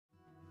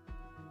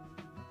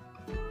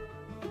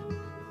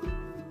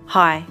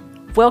Hi,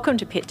 welcome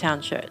to Pitt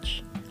Town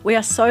Church. We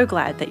are so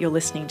glad that you're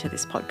listening to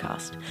this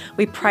podcast.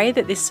 We pray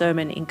that this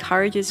sermon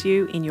encourages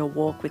you in your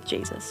walk with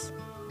Jesus.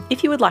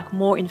 If you would like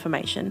more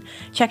information,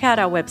 check out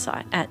our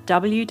website at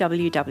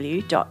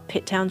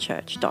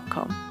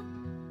www.pitttownchurch.com.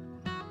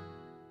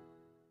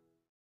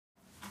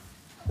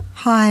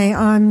 Hi,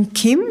 I'm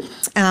Kim.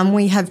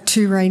 We have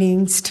two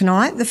readings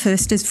tonight. The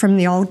first is from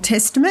the Old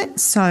Testament,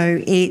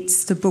 so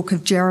it's the book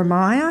of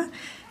Jeremiah,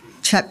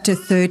 chapter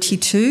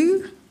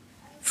 32,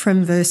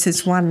 from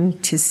verses 1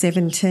 to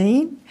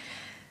 17.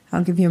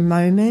 I'll give you a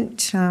moment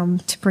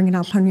to bring it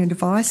up on your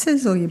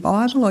devices or your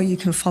Bible, or you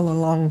can follow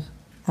along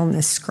on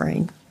the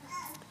screen.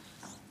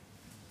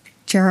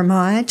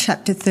 Jeremiah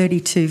chapter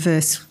 32,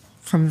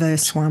 from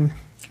verse 1.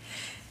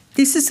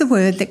 This is the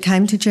word that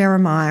came to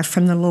Jeremiah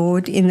from the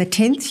Lord in the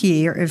 10th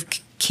year of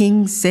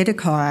King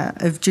Zedekiah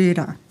of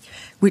Judah,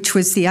 which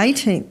was the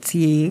 18th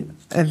year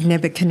of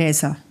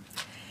Nebuchadnezzar.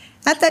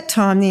 At that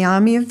time, the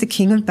army of the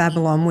king of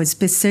Babylon was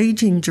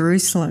besieging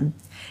Jerusalem,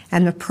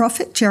 and the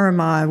prophet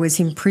Jeremiah was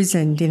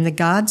imprisoned in the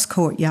guard's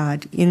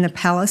courtyard in the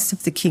palace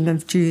of the king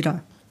of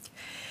Judah.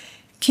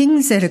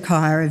 King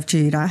Zedekiah of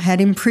Judah had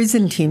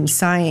imprisoned him,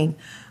 saying,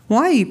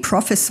 "Why are you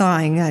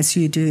prophesying as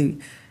you do?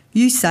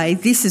 You say,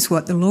 'This is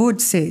what the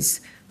Lord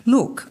says.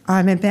 Look, I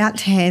am about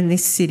to hand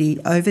this city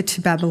over to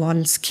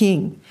Babylon's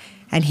king,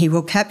 and he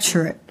will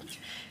capture it.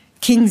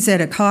 King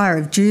Zedekiah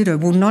of Judah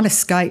will not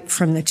escape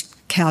from the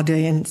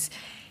Chaldeans.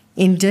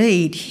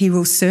 Indeed, he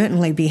will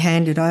certainly be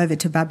handed over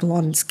to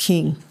Babylon's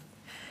king.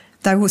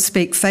 They will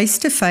speak face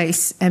to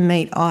face and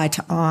meet eye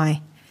to eye.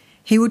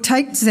 He will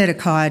take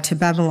Zedekiah to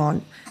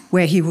Babylon,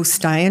 where he will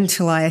stay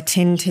until I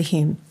attend to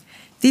him.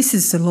 This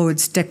is the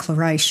Lord's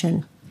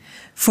declaration.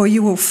 For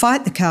you will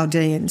fight the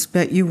Chaldeans,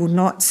 but you will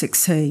not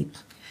succeed."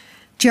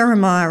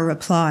 Jeremiah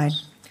replied,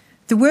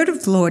 "The word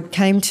of the Lord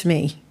came to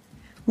me.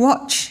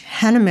 Watch,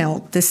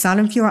 Hanamel, the son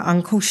of your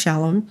uncle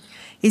Shallum,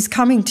 is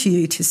coming to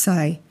you to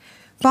say,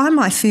 'Buy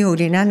my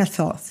field in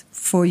Anathoth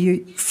for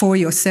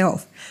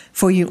yourself,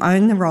 for you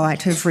own the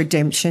right of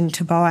redemption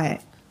to buy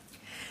it.'"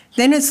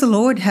 Then, as the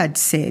Lord had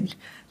said,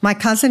 my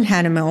cousin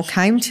Hanamel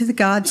came to the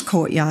guard's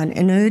courtyard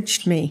and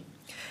urged me,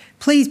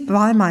 "Please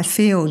buy my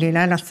field in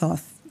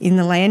Anathoth, in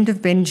the land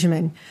of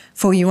Benjamin,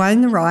 for you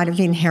own the right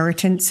of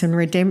inheritance and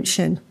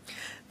redemption.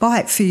 Buy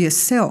it for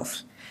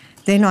yourself."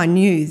 Then I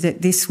knew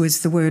that this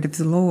was the word of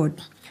the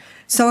Lord.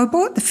 So I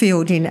bought the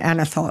field in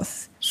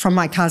Anathoth from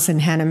my cousin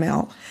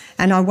Hanamel,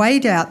 and I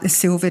weighed out the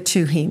silver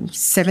to him,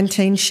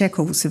 17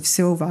 shekels of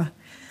silver.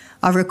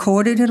 I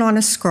recorded it on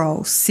a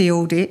scroll,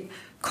 sealed it,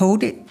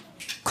 called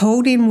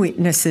in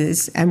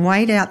witnesses, and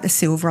weighed out the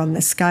silver on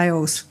the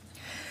scales.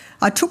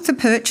 I took the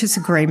purchase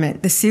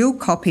agreement, the sealed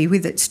copy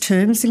with its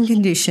terms and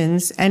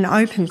conditions, an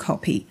open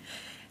copy,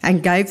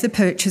 and gave the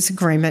purchase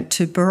agreement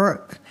to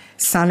Baruch,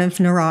 son of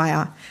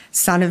Neriah,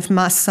 son of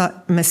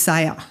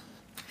Messiah.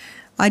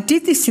 I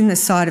did this in the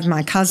sight of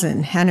my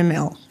cousin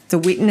Hanamel, the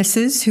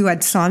witnesses who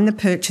had signed the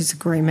purchase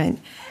agreement,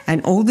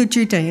 and all the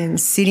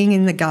Judeans sitting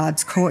in the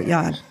guard's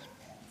courtyard.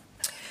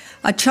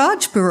 I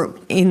charged Baruch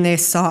in their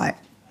sight,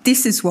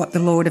 "This is what the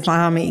Lord of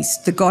armies,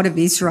 the God of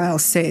Israel,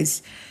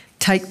 says.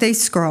 Take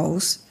these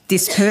scrolls,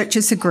 this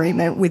purchase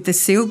agreement with the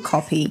sealed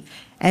copy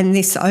and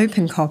this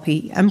open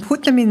copy, and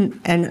put them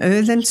in an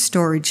earthen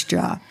storage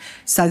jar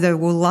so they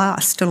will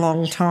last a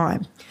long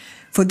time.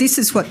 For this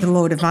is what the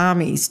Lord of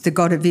armies, the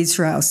God of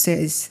Israel,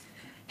 says.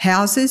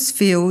 Houses,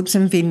 fields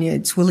and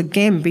vineyards will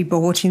again be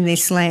bought in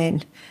this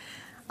land."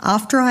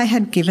 After I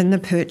had given the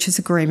purchase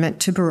agreement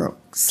to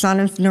Baruch, son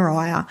of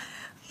Neriah,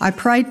 I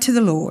prayed to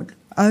the Lord,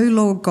 "O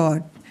Lord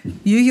God,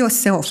 you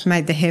yourself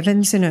made the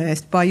heavens and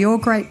earth by your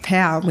great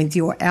power with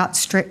your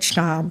outstretched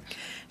arm.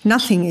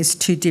 Nothing is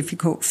too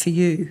difficult for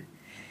you."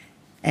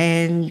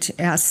 And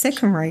our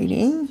second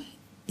reading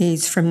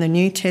is from the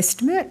New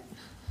Testament,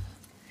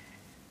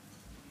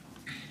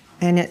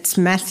 and it's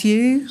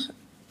Matthew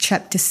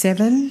chapter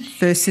 7,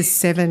 verses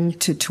 7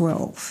 to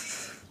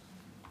 12.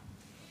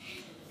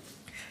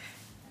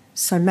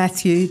 So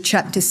Matthew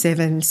chapter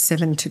 7,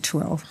 7 to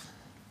 12.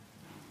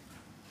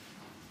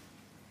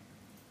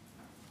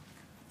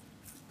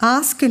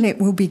 "Ask and it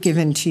will be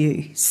given to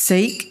you.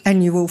 Seek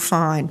and you will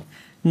find.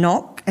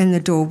 Knock and the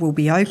door will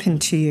be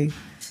opened to you.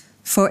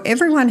 For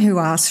everyone who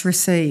asks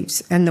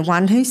receives, and the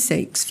one who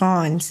seeks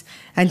finds,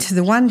 and to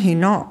the one who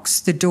knocks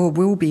the door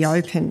will be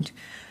opened.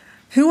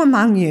 Who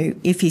among you,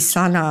 if his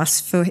son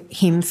asks for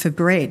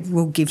bread,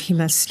 will give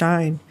him a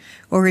stone?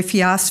 Or if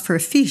he asks for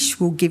a fish,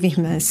 will give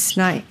him a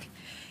snake?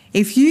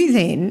 If you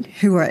then,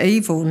 who are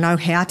evil, know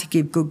how to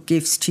give good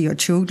gifts to your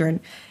children,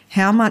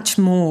 how much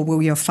more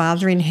will your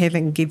Father in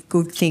heaven give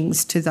good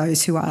things to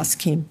those who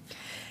ask him?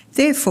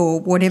 Therefore,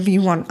 whatever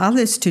you want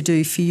others to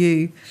do for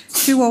you,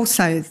 do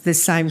also the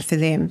same for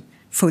them,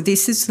 for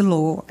this is the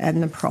law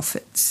and the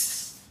prophets."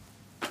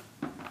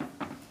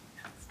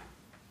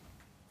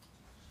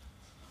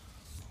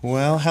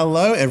 Well,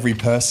 hello every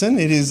person.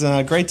 It is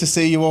great to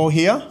see you all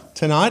here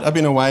tonight. I've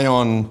been away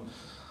on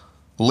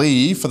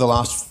leave for the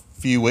last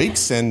few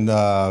weeks and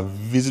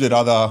visited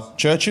other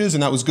churches,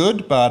 and that was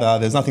good, but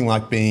there's nothing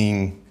like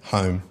being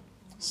home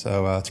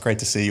So it's great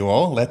to see you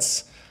all.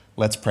 Let's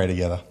pray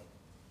together.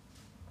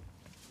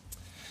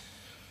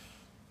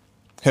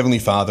 Heavenly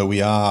Father,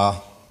 we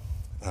are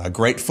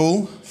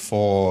grateful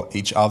for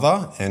each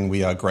other, and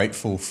we are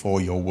grateful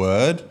for your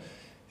word.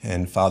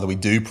 And Father, we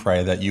do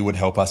pray that you would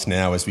help us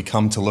now as we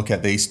come to look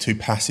at these two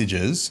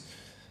passages,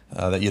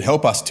 that you'd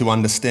help us to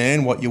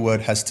understand what your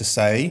word has to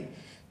say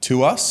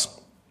to us.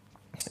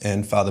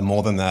 And Father,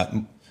 more than that,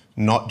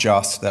 not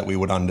just that we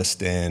would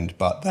understand,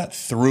 but that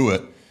through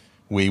it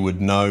we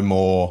would know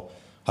more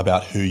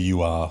about who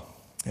you are.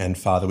 And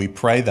Father, we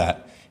pray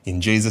that in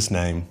Jesus'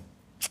 name.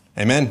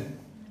 Amen.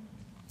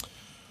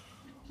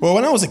 Well,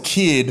 when I was a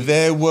kid,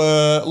 there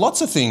were lots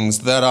of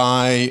things that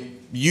I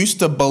used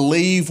to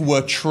believe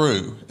were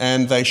true,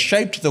 and they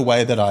shaped the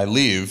way that I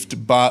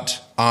lived, but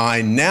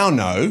I now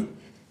know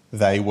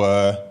they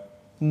were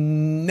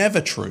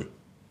never true.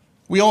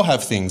 We all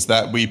have things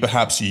that we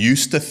perhaps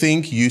used to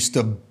think, used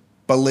to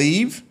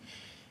believe,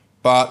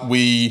 but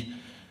we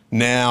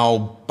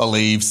now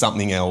believe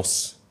something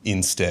else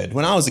instead.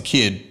 When I was a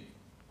kid,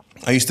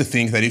 I used to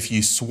think that if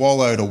you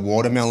swallowed a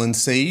watermelon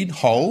seed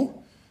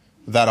whole,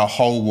 that a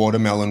whole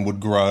watermelon would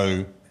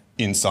grow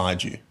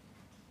inside you.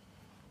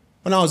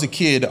 When I was a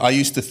kid, I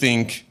used to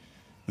think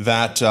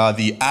that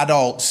the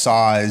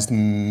adult-sized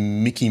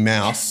Mickey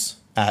Mouse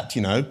at,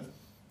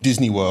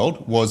 Disney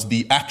World was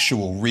the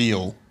actual,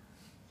 real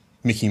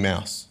Mickey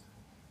Mouse.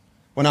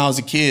 When I was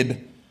a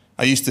kid,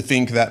 I used to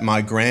think that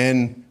my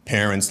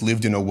grandparents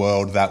lived in a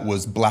world that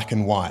was black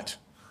and white,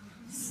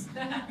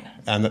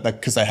 and that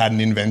because they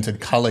hadn't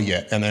invented colour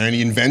yet, and they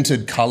only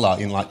invented colour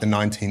in like the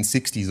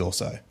 1960s or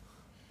so.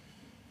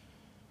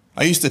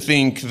 I used to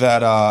think that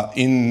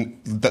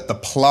that the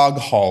plug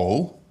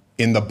hole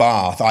in the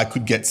bath, I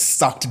could get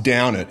sucked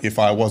down it if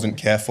I wasn't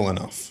careful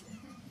enough.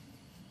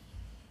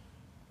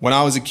 When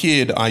I was a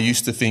kid, I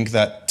used to think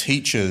that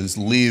teachers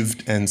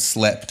lived and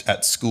slept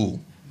at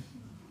school.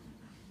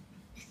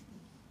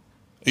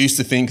 I used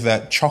to think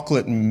that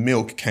chocolate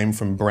milk came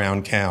from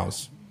brown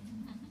cows.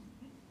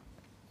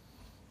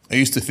 I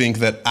used to think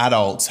that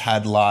adults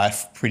had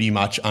life pretty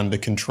much under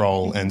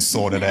control and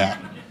sorted out.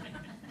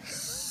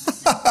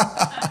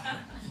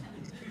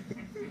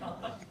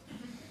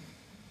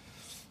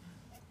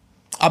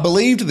 I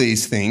believed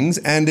these things,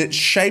 and it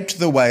shaped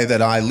the way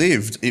that I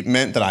lived. It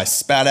meant that I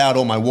spat out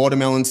all my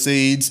watermelon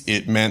seeds.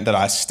 It meant that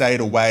I stayed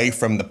away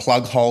from the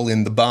plug hole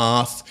in the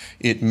bath.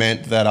 It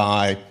meant that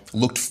I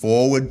looked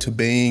forward to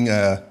being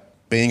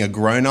a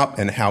grown-up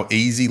and how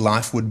easy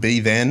life would be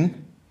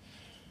then.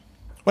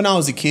 When I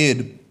was a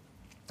kid,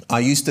 I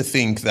used to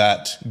think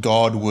that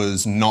God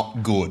was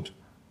not good.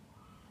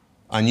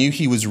 I knew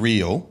he was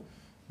real,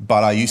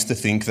 but I used to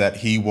think that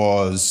he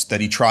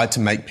tried to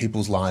make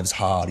people's lives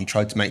hard. He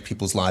tried to make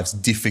people's lives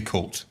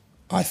difficult.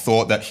 I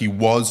thought that he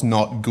was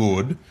not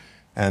good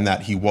and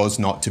that he was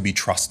not to be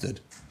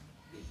trusted.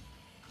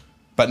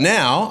 But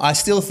now I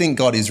still think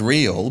God is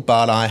real,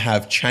 but I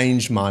have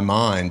changed my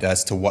mind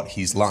as to what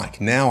he's like.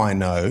 Now I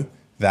know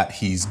that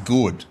he's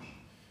good,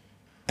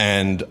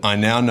 and I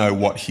now know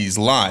what he's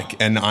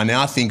like, and I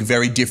now think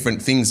very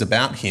different things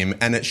about him,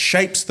 and it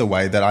shapes the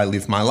way that I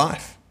live my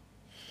life.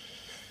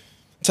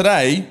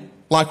 Today,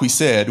 like we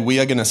said, we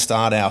are going to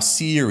start our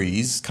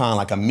series, kind of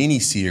like a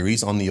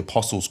mini-series on the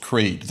Apostles'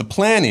 Creed. The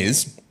plan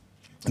is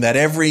that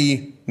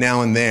every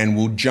now and then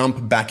we'll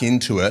jump back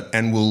into it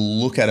and we'll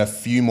look at a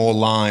few more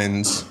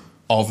lines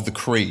of the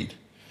Creed.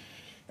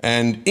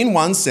 And in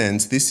one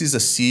sense, this is a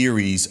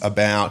series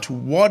about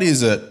what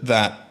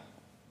are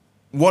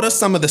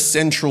some of the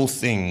central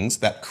things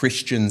that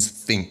Christians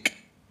think?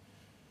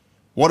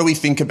 What do we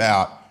think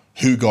about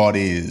who God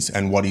is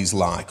and what he's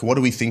like? What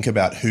do we think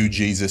about who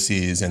Jesus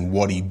is and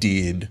what he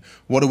did?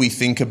 What do we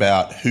think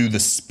about who the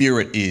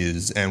Spirit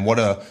is and what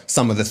are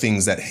some of the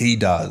things that he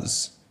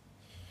does?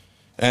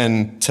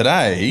 And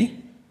tonight,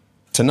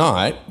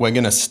 we're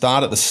going to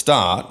start at the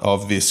start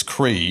of this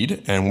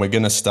creed, and we're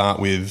going to start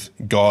with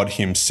God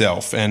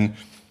himself. And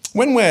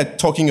when we're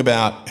talking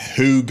about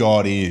who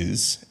God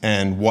is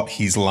and what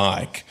he's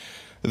like,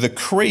 the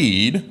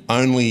creed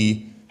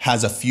only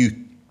has a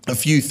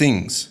few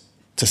things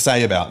to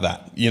say about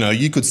that.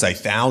 You could say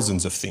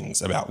thousands of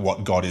things about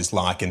what God is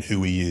like and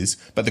who he is,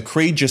 but the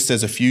creed just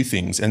says a few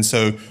things. And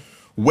so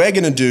we're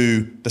going to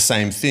do the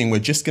same thing. We're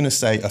just going to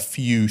say a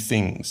few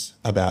things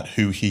about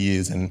who he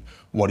is and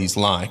what he's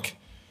like.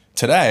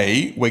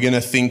 Today, we're going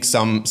to think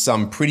some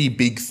pretty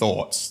big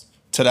thoughts.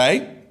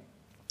 Today,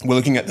 we're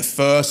looking at the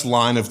first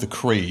line of the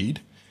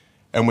creed,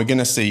 and we're going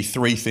to see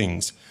three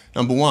things.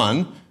 Number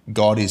one,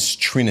 God is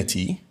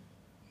Trinity.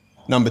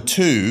 Number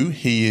two,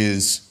 he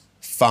is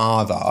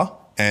Father.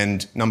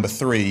 And number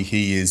three,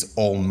 he is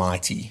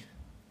Almighty.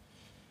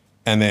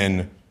 And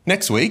then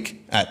next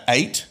week at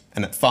 8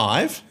 and at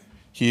 5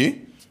 here,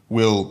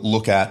 we'll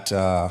look at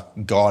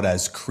God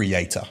as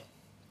Creator.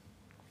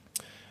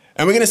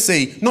 And we're going to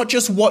see not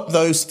just what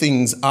those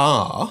things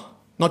are,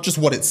 not just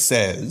what it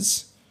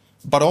says,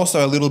 but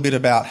also a little bit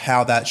about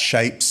how that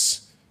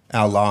shapes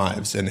our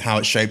lives and how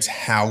it shapes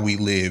how we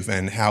live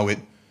and how it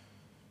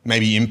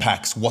maybe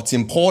impacts what's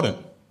important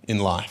in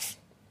life.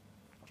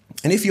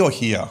 And if you're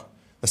here,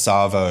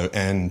 Asavo,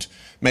 and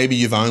maybe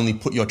you've only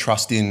put your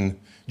trust in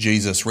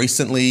Jesus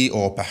recently,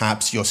 or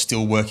perhaps you're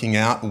still working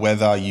out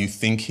whether you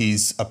think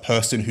he's a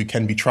person who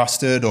can be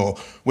trusted, or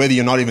whether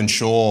you're not even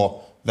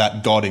sure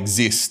that God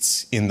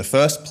exists in the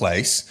first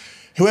place,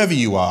 whoever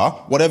you are,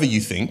 whatever you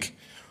think,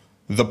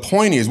 the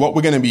point is what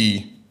we're going to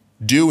be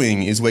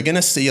doing is we're going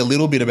to see a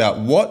little bit about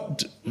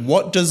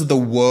what does the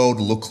world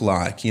look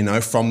like,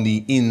 from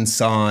the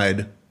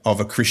inside of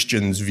a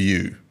Christian's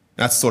view.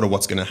 That's sort of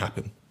what's going to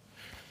happen.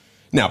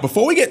 Now,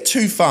 before we get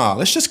too far,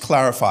 let's just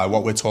clarify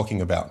what we're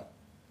talking about.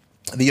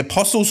 The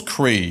Apostles'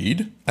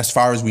 Creed, as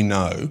far as we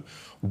know,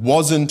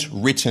 wasn't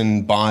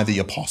written by the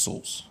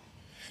apostles.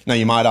 Now,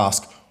 you might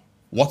ask,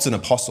 what's an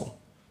apostle?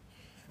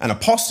 An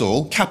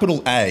apostle,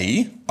 capital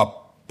A,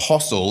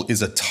 apostle,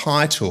 is a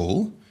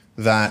title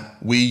that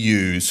we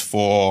use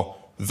for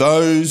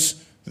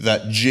those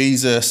that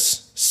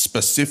Jesus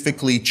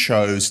specifically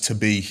chose to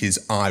be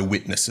his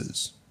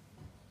eyewitnesses.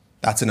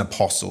 That's an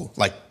apostle,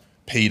 like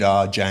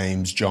Peter,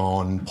 James,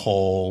 John,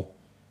 Paul,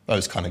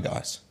 those kind of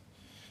guys.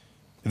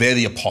 They're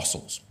the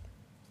apostles.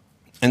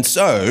 And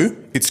so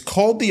it's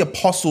called the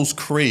Apostles'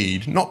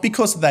 Creed, not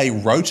because they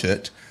wrote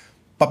it,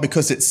 but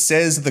because it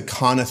says the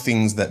kind of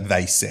things that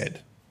they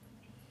said.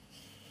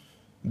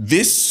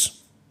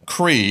 This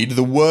creed,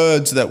 the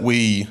words that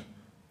we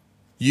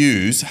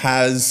use,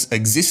 has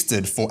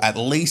existed for at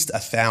least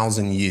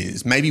 1,000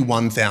 years, maybe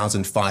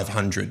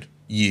 1,500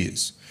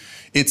 years.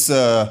 It's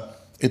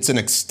an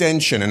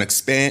extension, an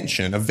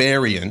expansion, a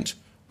variant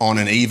on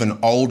an even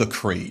older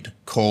creed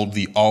called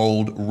the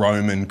Old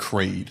Roman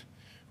Creed,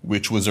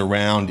 which was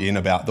around in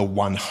about the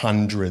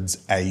 100s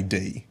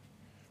AD.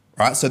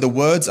 Right? So the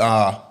words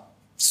are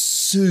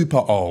super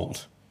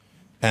old,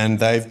 and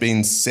they've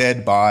been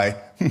said by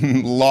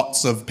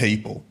lots of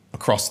people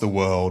across the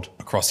world,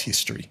 across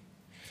history.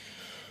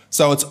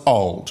 So it's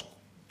old.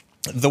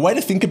 The way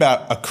to think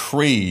about a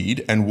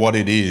creed and what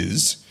it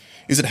is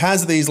it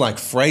has these like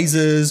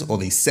phrases or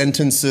these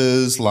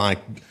sentences like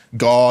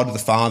God, the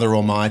Father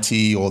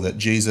Almighty, or that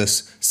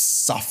Jesus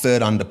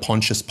suffered under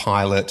Pontius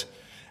Pilate.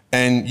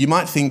 And you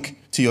might think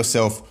to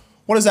yourself,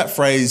 what does that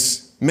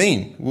phrase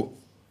mean?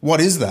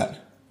 What is that?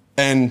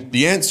 And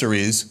the answer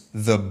is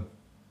the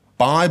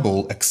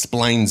Bible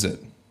explains it.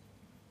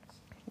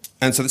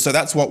 And so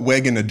that's what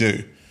we're going to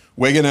do.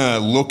 We're going to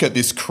look at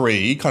this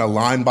creed kind of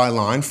line by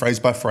line, phrase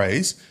by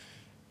phrase,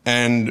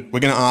 and we're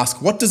going to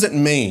ask, what does it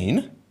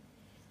mean?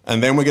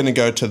 And then we're going to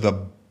go to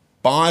the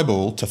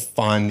Bible to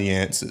find the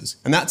answers.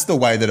 And that's the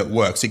way that it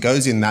works. It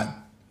goes in that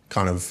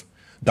kind of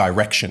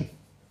direction.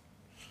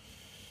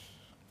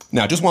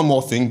 Now, just one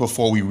more thing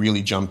before we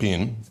really jump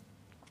in.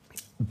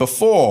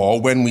 Before,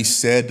 when we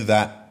said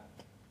that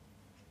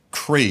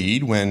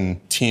creed,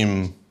 when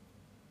Tim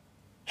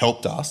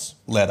helped us,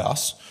 led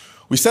us,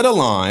 we said a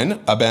line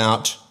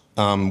about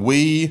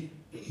we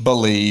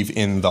believe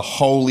in the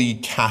Holy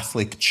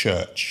Catholic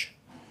Church.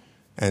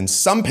 And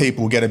some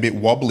people get a bit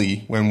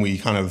wobbly when we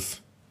kind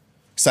of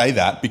say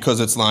that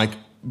because it's like,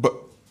 but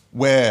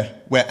we're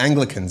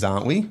Anglicans,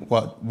 aren't we?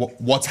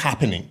 What's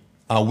happening?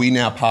 Are we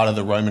now part of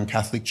the Roman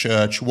Catholic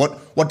Church?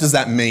 What does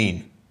that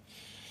mean?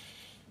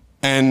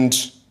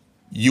 And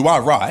you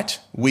are right.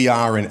 We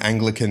are an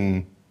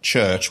Anglican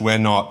church. We're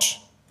not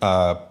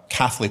a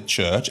Catholic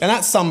church. And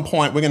at some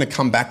point, we're going to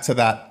come back to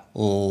that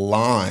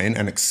line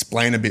and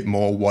explain a bit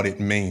more what it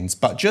means.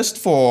 But just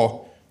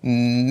for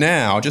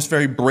now, just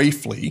very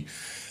briefly,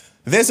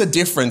 there's a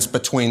difference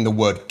between the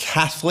word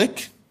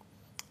Catholic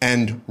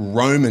and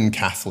Roman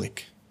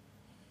Catholic.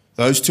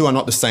 Those two are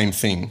not the same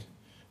thing.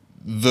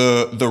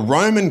 The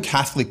Roman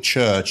Catholic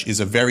Church is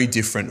a very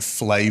different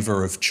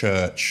flavour of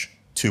church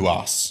to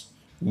us.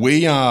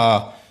 We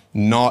are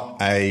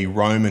not a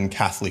Roman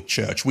Catholic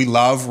church. We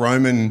love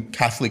Roman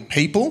Catholic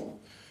people,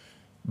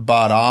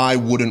 but I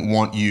wouldn't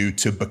want you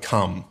to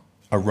become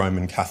a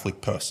Roman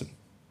Catholic person.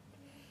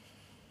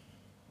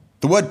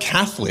 The word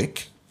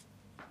Catholic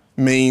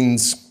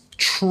means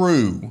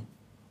true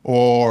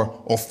or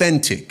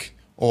authentic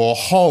or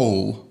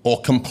whole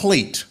or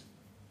complete,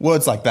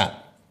 words like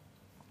that.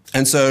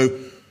 And so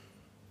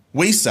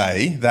we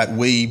say that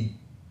we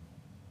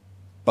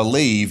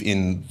believe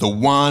in the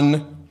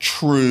one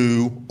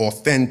true,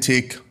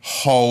 authentic,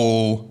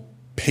 whole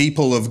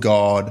people of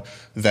God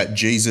that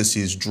Jesus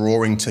is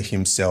drawing to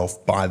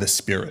himself by the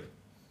Spirit.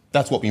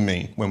 That's what we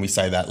mean when we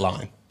say that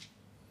line.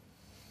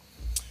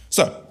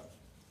 So,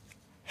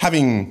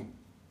 having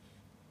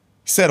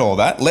said all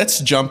that, let's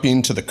jump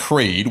into the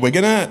creed. We're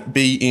going to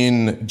be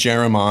in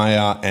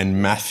Jeremiah and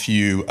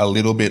Matthew a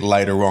little bit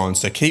later on,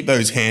 so keep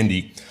those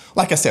handy.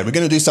 Like I said, we're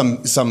going to do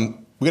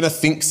we're going to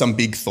think some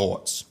big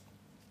thoughts.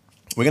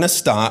 We're going to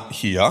start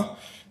here.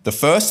 The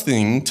first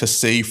thing to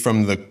see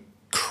from the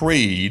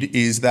creed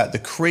is that the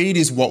creed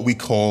is what we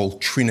call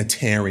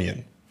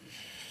Trinitarian.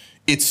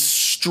 It's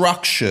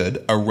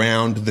structured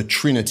around the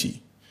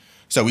Trinity.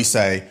 So we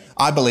say,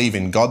 I believe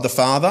in God the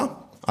Father,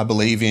 I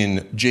believe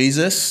in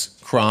Jesus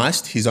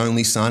Christ, his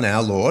only Son,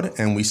 our Lord,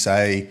 and we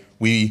say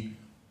we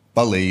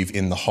believe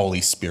in the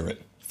Holy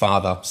Spirit,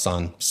 Father,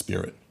 Son,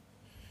 Spirit.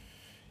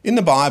 In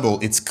the Bible,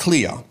 it's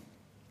clear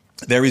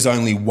there is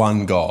only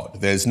one God.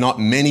 There's not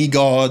many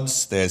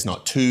gods, there's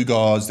not two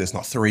gods, there's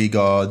not three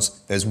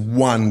gods, there's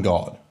one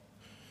God.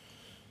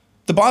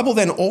 The Bible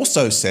then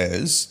also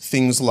says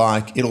things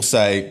like, it'll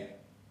say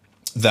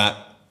that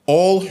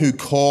all who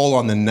call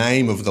on the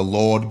name of the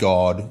Lord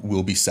God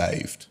will be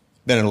saved.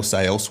 Then it'll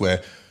say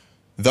elsewhere,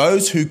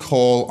 those who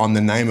call on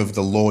the name of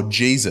the Lord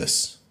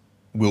Jesus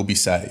will be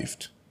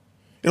saved.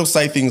 It'll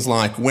say things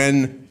like,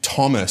 when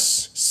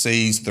Thomas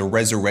sees the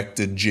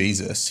resurrected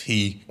Jesus,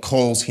 he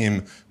calls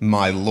him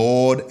my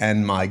Lord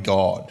and my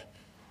God,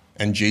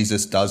 and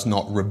Jesus does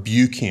not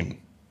rebuke him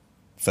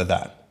for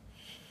that.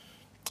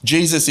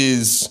 Jesus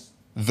is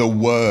the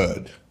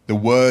Word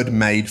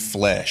made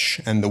flesh,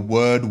 and the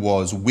Word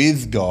was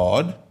with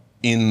God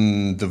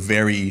in the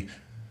very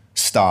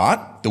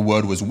start. The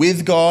Word was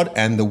with God,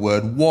 and the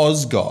Word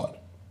was God.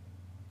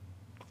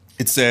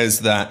 It says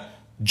that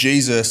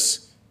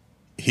Jesus,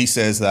 he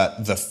says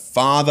that the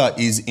Father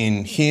is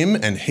in him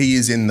and he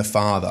is in the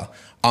Father.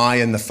 I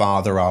and the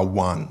Father are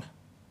one,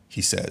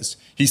 he says.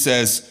 He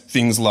says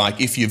things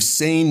like, if you've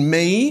seen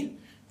me,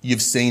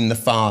 you've seen the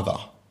Father.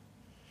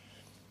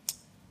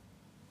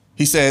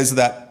 He says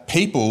that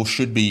people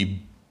should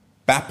be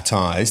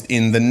baptized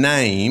in the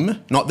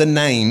name, not the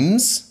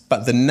names,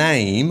 but the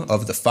name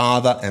of the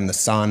Father and the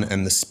Son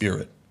and the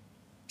Spirit.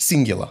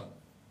 Singular.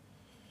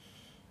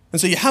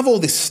 And so you have all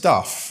this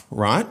stuff,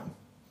 right?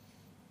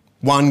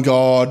 One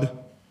God,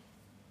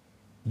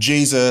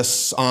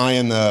 Jesus, I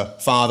and the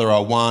Father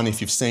are one. If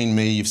you've seen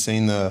me, you've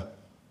seen the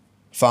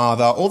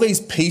Father. All these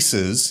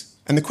pieces.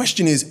 And the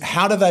question is,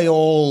 how do they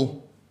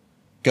all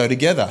go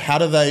together?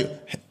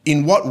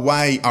 In what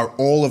way are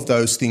all of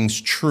those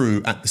things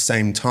true at the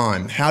same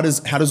time? How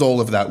does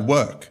all of that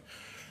work?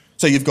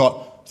 So you've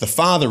got the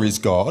Father is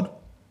God,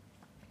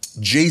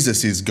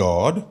 Jesus is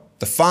God,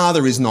 the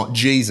Father is not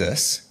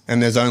Jesus,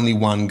 and there's only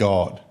one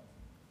God.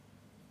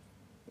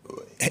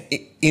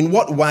 In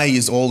what way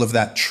is all of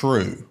that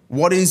true?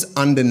 What is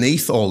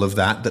underneath all of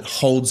that that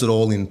holds it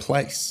all in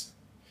place?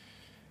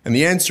 And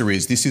the answer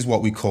is, this is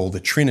what we call the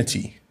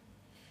Trinity.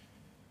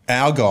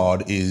 Our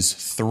God is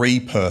three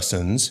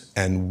persons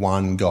and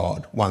one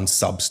God, one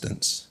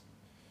substance.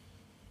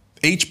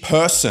 Each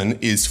person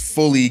is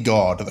fully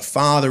God. The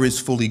Father is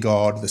fully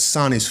God, the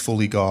Son is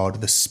fully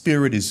God, the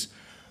Spirit is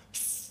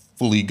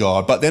fully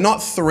God, but they're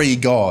not three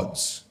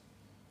gods.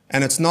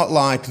 And it's not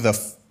like the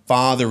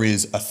Father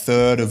is a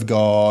third of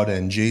God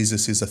and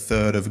Jesus is a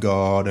third of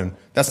God, and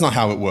that's not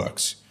how it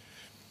works.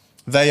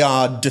 They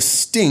are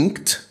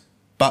distinct,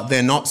 but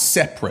they're not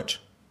separate.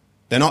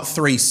 They're not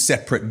three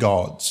separate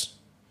gods.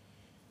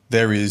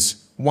 There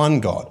is one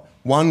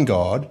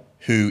God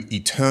who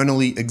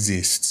eternally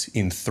exists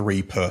in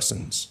three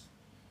persons.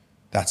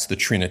 That's the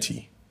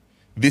Trinity.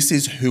 This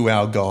is who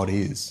our God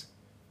is,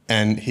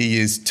 and he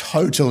is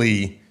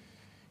totally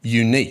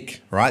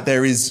unique, right?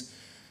 There is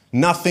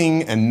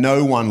nothing and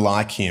no one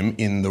like him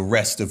in the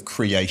rest of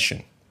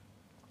creation.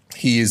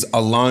 He is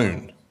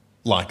alone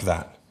like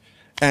that.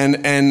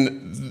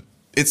 And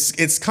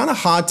it's kind of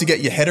hard to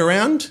get your head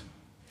around,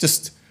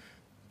 just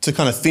to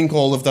kind of think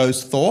all of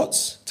those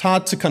thoughts. It's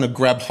hard to kind of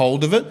grab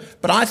hold of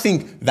it, but I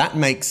think that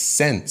makes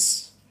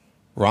sense,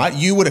 right?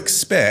 You would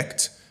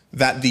expect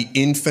that the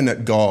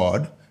infinite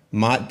God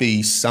might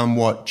be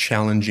somewhat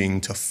challenging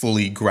to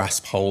fully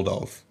grasp hold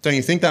of. Don't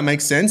you think that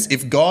makes sense?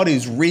 If God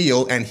is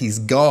real and he's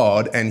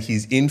God and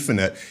he's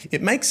infinite,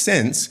 it makes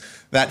sense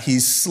that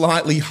he's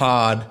slightly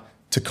hard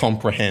to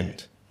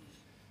comprehend.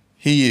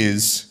 He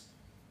is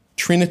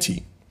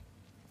Trinity.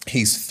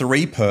 He's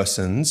three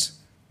persons,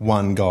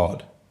 one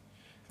God.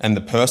 And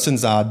the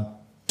persons are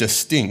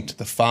distinct.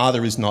 The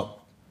Father is not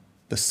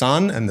the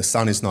Son, and the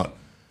Son is not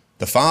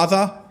the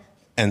Father,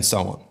 and so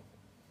on.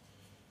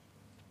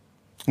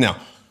 Now,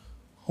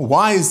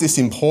 why is this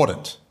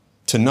important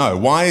to know?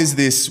 Why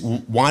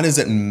does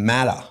it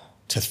matter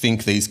to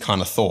think these kind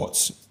of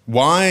thoughts?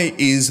 Why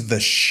is the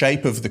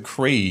shape of the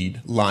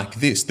creed like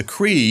this? The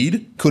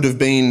creed could have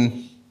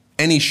been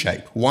any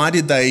shape. Why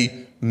did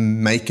they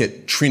make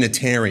it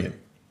Trinitarian?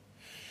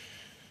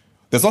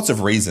 There's lots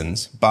of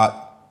reasons,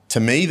 but to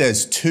me,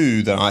 there's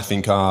two that I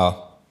think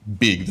are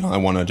big that I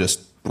want to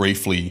just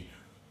briefly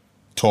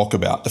talk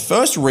about. The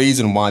first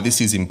reason why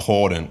this is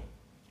important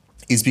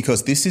is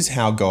because this is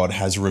how God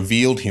has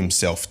revealed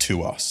himself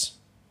to us.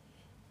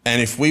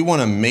 And if we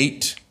want to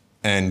meet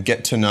and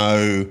get to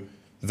know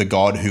the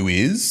God who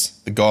is,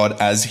 the God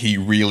as he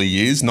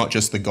really is, not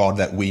just the God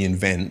that we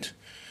invent,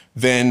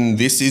 then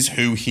this is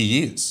who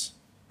he is,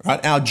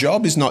 right? Our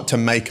job is not to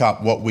make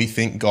up what we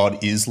think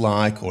God is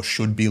like or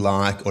should be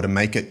like, or to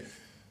make it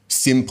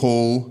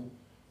simple.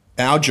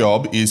 Our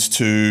job is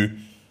to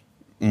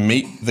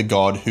meet the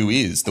God who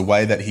is, the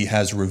way that he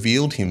has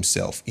revealed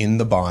himself in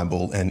the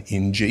Bible and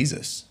in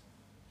Jesus.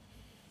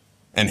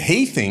 And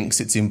he thinks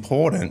it's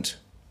important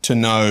to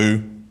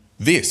know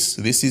this.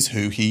 This is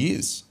who he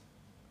is.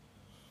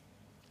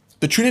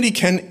 The Trinity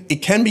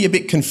can be a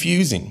bit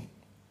confusing,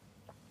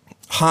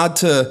 hard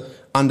to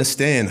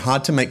understand,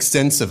 hard to make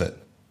sense of it.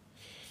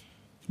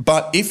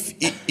 But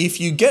if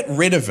you get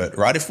rid of it,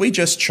 right, if we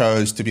just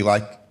chose to be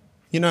like,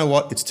 you know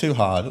what, it's too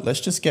hard, let's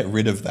just get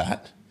rid of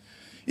that.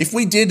 If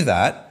we did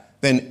that,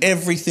 then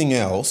everything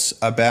else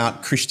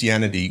about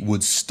Christianity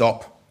would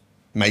stop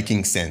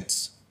making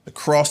sense. The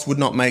cross would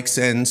not make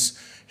sense.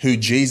 Who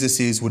Jesus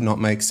is would not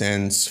make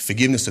sense.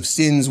 Forgiveness of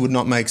sins would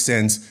not make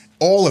sense.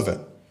 All of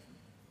it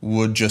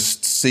would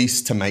just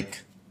cease to make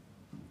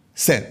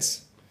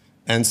sense.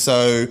 And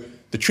so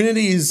the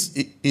Trinity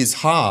is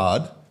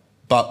hard,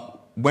 but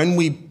when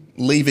we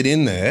leave it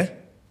in there,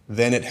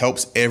 then it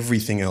helps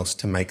everything else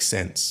to make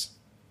sense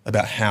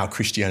about how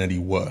Christianity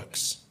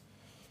works.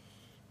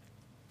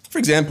 For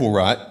example,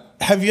 right,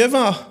 have you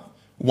ever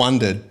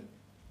wondered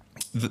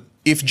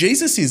if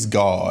Jesus is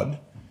God,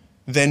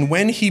 then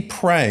when he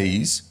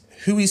prays,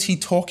 who is he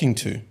talking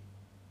to?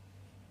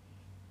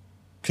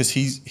 Because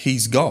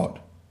he's God.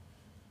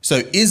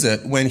 So is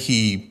it when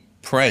he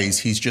prays,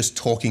 he's just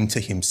talking to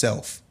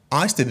himself?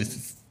 I used to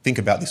think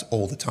about this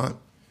all the time.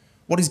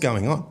 What is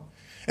going on?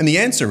 And the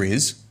answer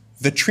is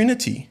the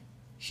Trinity.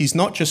 He's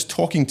not just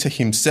talking to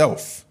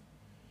himself.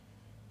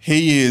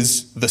 He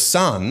is the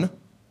Son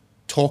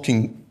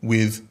talking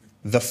with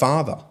the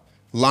Father,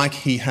 like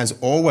he has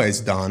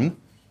always done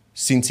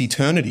since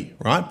eternity,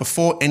 right?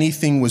 Before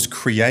anything was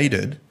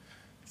created,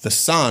 the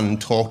Son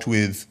talked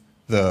with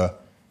the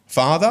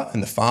Father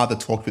and the Father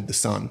talked with the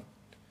Son.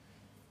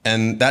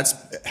 And that's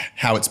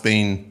how it's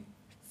been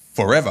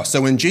forever.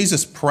 So when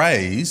Jesus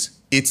prays,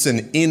 it's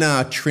an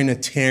inner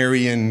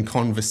Trinitarian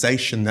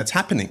conversation that's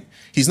happening.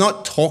 He's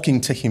not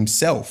talking to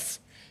himself.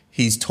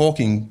 He's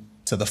talking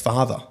to the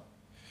Father.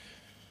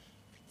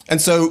 And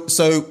so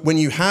when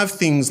you have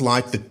things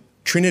like the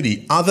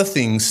Trinity, other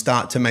things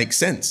start to make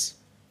sense.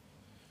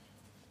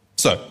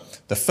 So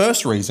the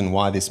first reason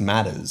why this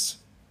matters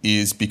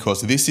is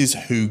because this is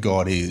who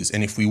God is.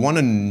 And if we want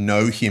to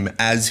know him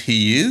as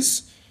he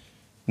is,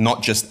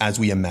 not just as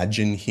we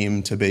imagine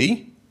him to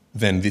be,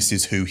 then this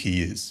is who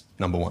he is,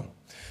 number one.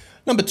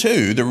 Number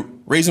two, the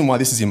reason why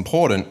this is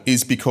important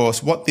is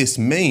because what this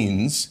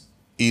means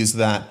is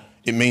that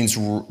it means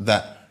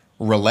that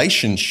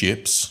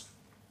relationships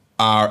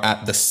are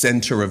at the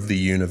center of the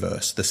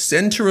universe. The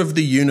center of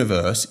the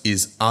universe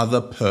is other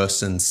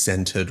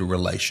person-centered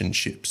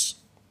relationships.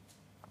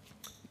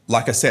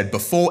 Like I said,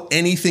 before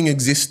anything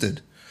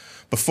existed,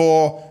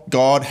 before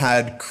God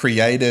had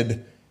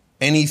created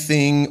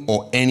anything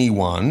or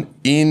anyone,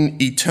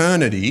 in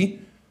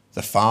eternity,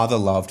 the Father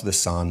loved the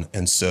Son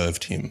and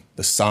served him.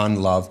 The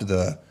Son loved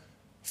the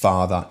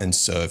Father and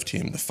served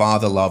him. The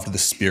Father loved the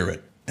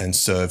Spirit and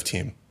served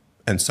him,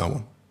 and so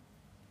on.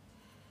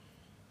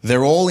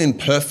 They're all in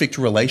perfect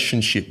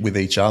relationship with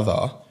each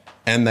other,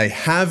 and they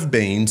have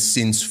been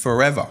since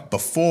forever,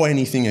 before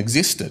anything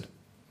existed,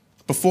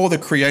 before the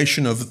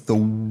creation of the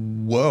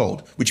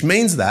world, which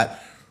means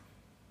that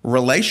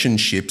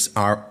relationships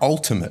are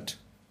ultimate.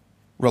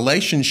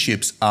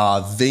 Relationships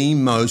are the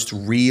most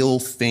real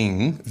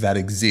thing that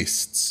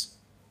exists.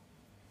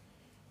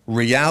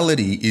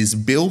 Reality is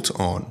built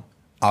on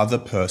other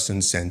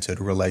person-centered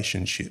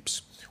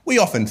relationships. We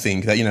often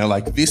think that,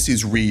 like this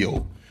is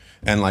real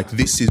and like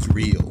this is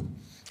real,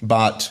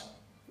 but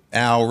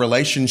our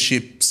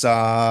relationships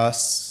are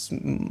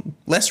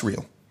less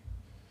real.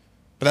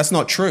 But that's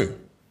not true.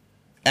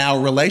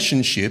 Our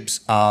relationships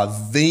are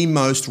the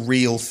most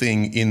real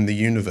thing in the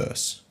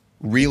universe,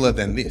 realer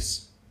than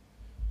this.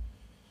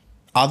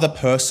 Other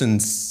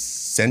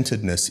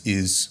person-centeredness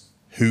is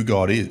who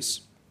God is.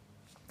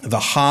 The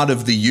heart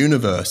of the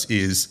universe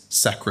is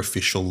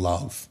sacrificial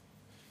love.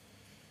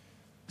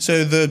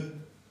 So the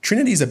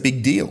Trinity is a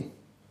big deal.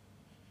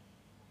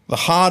 The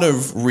heart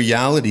of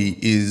reality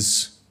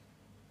is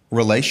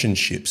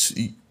relationships.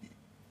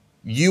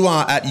 You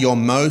are at your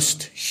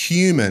most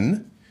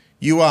human.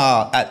 You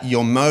are at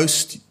your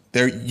most,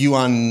 you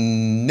are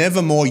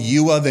never more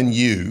youer than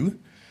you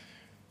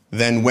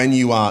than when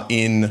you are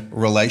in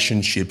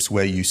relationships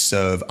where you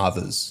serve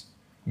others,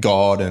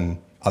 God and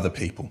other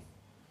people.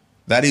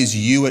 That is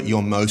you at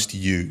your most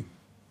you.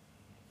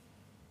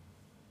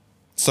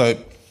 So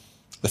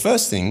the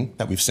first thing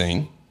that we've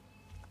seen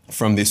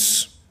from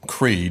this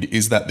creed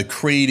is that the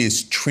creed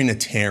is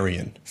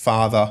Trinitarian,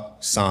 Father,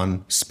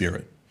 Son,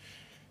 Spirit.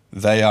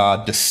 They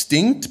are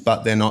distinct,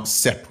 but they're not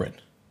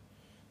separate.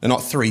 They're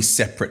not three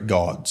separate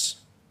gods.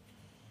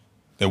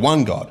 They're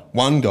one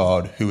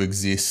God who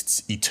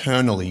exists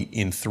eternally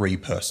in three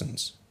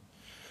persons.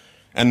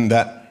 And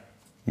that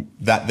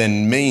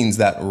then means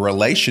that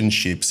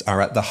relationships are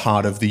at the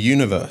heart of the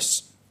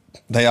universe.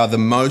 They are the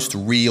most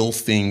real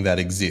thing that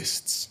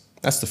exists.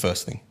 That's the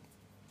first thing.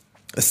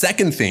 The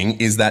second thing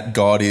is that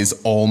God is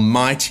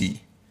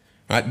almighty,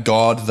 right?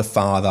 God the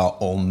Father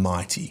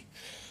Almighty.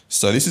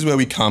 So this is where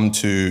we come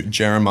to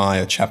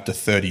Jeremiah chapter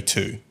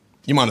 32.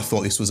 You might have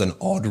thought this was an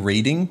odd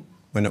reading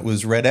when it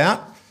was read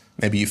out.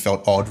 Maybe you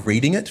felt odd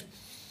reading it.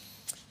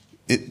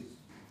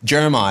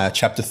 Jeremiah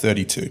chapter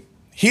 32.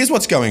 Here's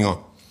what's going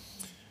on.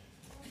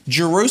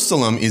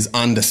 Jerusalem is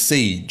under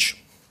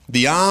siege.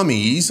 The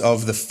armies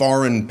of the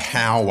foreign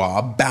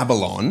power,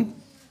 Babylon,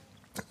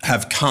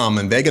 have come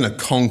and they're going to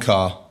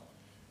conquer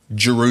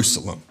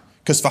Jerusalem.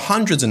 Because for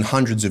hundreds and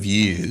hundreds of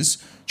years,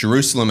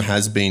 Jerusalem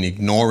has been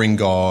ignoring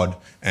God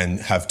and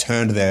have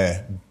turned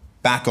their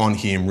back on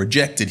him,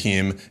 rejected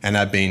him, and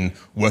have been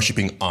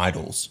worshipping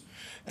idols.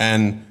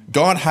 And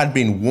God had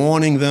been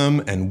warning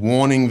them,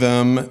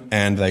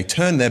 and they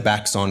turned their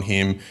backs on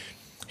him.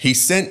 He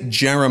sent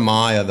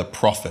Jeremiah the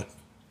prophet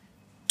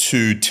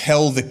to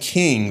tell the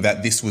king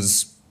that this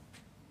was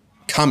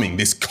coming,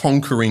 this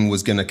conquering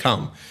was going to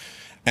come.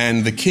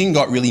 And the king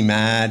got really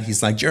mad.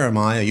 He's like,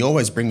 Jeremiah, you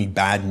always bring me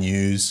bad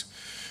news.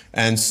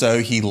 And so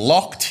he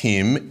locked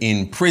him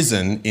in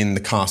prison in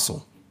the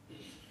castle.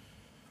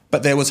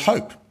 But there was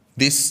hope.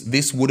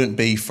 This wouldn't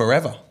be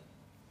forever.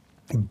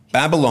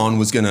 Babylon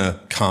was going to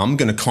come,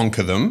 going to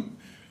conquer them,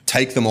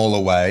 take them all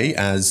away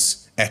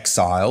as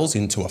exiles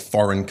into a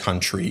foreign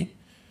country,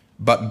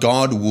 but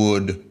God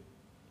would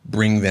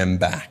bring them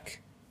back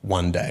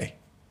one day.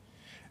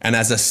 And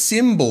as a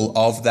symbol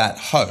of that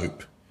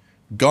hope,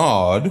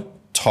 God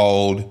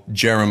told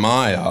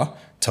Jeremiah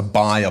to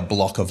buy a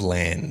block of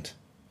land,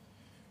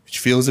 which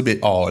feels a bit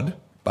odd,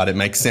 but it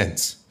makes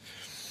sense.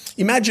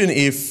 Imagine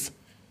if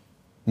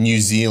New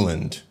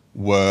Zealand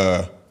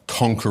were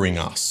conquering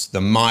us,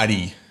 the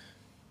mighty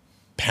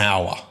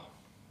power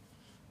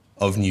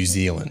of New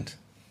Zealand.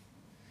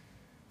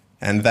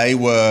 And they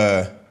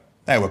were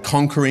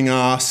conquering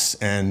us,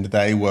 and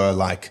they were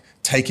like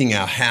taking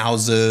our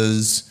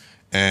houses,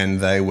 and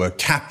they were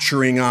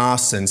capturing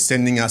us and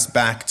sending us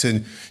back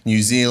to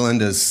New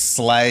Zealand as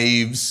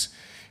slaves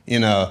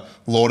in a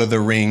Lord of the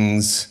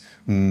Rings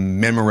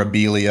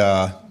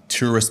memorabilia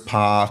tourist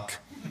park.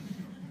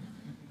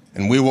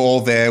 And we were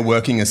all there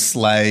working as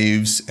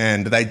slaves,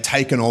 and they'd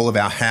taken all of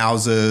our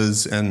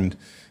houses, and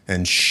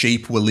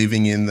sheep were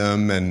living in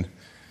them, and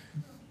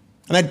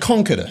they'd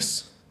conquered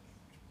us.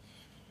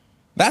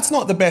 That's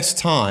not the best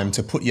time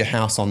to put your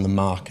house on the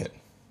market,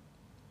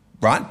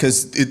 right?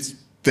 Because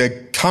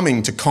they're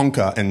coming to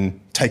conquer and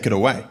take it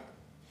away.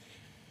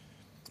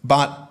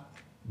 But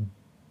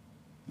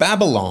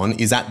Babylon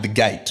is at the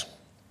gate,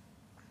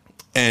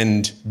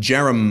 and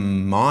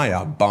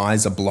Jeremiah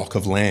buys a block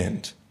of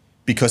land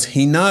because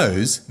he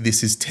knows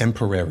this is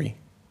temporary.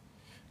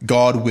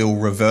 God will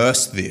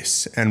reverse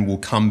this and will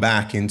come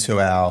back into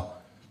our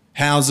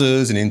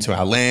houses and into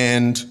our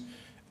land,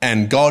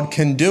 and God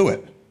can do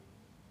it.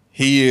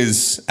 He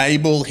is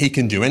able, he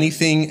can do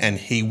anything, and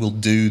he will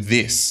do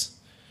this.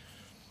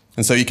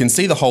 And so you can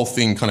see the whole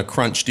thing kind of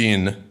crunched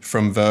in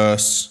from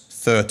verse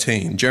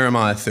 13.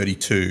 Jeremiah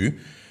 32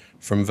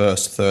 from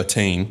verse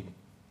 13.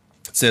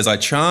 It says, I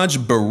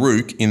charge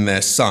Baruch in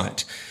their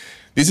sight.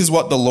 This is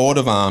what the Lord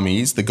of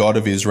armies, the God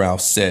of Israel,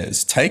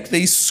 says. Take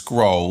these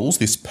scrolls,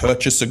 this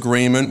purchase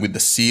agreement with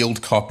the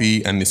sealed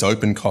copy and this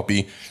open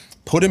copy,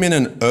 put them in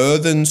an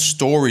earthen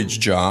storage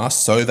jar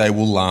so they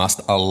will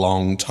last a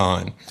long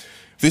time.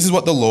 This is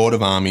what the Lord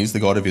of armies, the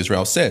God of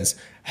Israel, says.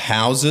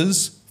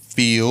 Houses,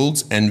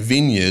 fields, and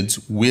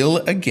vineyards will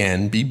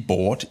again be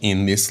bought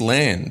in this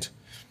land.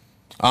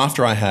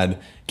 After I had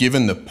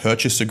given the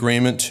purchase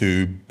agreement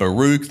to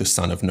Baruch, the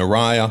son of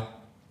Neriah,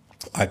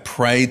 I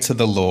prayed to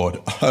the Lord,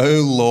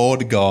 O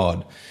Lord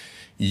God,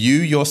 you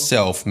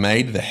yourself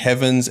made the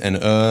heavens and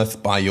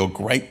earth by your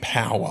great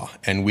power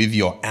and with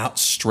your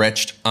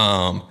outstretched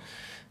arm.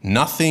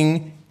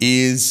 Nothing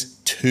is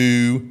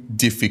too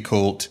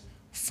difficult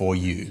for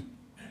you.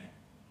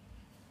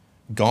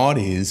 God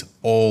is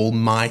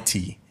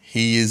almighty.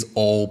 He is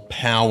all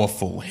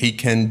powerful. He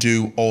can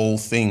do all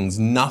things.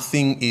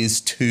 Nothing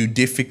is too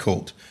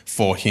difficult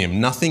for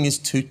him. Nothing is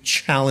too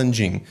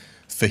challenging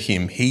for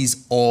him.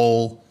 He's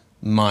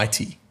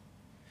almighty.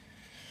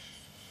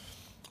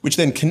 Which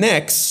then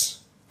connects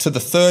to the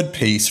third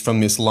piece from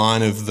this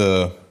line of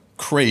the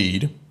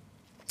creed.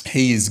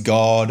 He is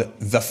God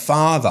the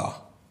Father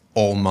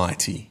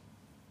Almighty.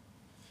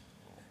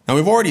 Now,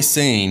 we've already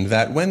seen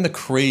that when the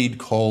creed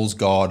calls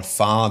God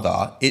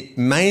Father, it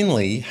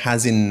mainly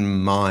has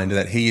in mind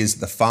that he is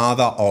the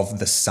Father of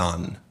the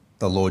Son,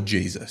 the Lord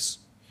Jesus.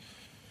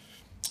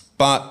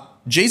 But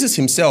Jesus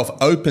himself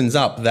opens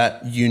up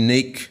that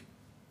unique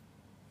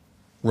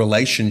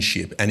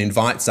relationship and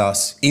invites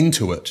us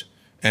into it.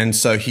 And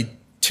so he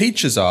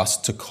teaches us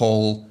to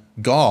call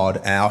God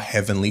our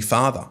Heavenly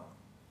Father.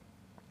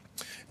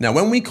 Now,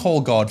 when we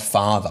call God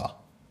Father,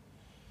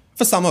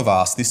 for some of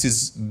us, this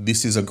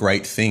is a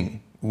great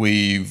thing.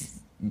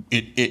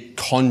 It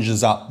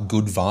conjures up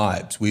good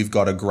vibes. We've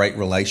got a great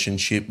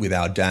relationship with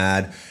our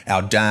dad.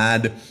 Our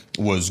dad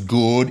was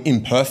good,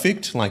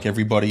 imperfect, like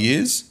everybody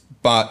is,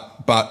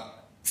 but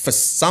for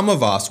some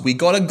of us, we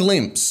got a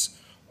glimpse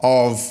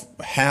of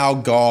how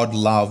God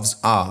loves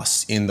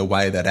us in the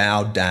way that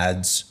our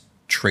dads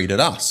treated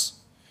us.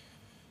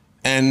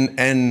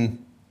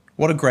 And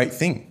what a great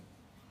thing.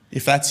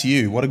 If that's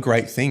you, what a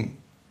great thing.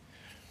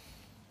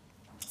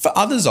 For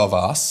others of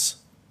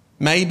us,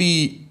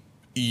 maybe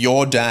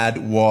your dad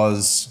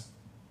was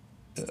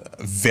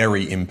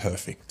very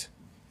imperfect.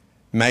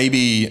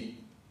 Maybe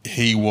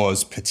he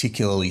was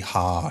particularly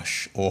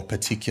harsh or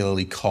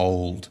particularly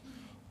cold,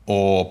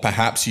 or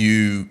perhaps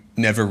you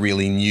never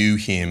really knew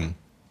him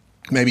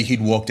Maybe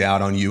he'd walked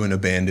out on you and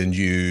abandoned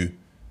you,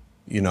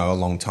 a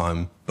long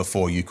time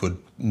before you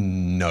could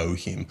know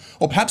him.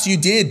 Or perhaps you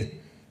did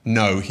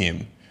know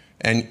him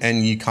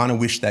and you kind of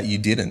wish that you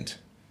didn't,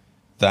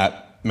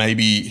 that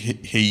maybe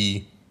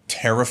he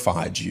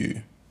terrified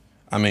you.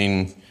 I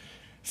mean,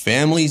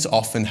 families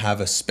often have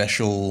a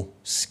special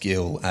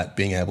skill at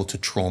being able to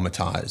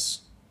traumatize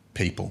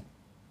people.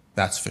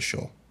 That's for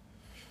sure.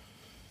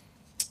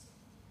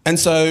 And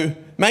so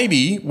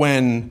maybe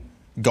when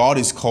God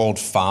is called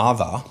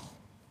Father,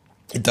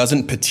 it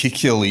doesn't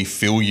particularly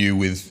fill you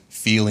with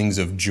feelings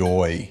of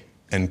joy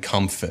and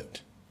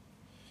comfort.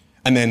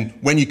 And then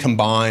when you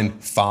combine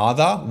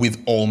Father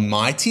with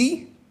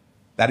Almighty,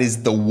 that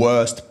is the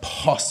worst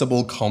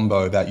possible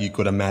combo that you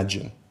could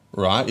imagine,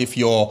 right? If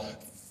your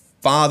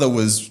father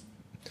was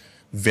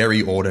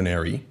very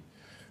ordinary,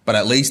 but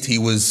at least he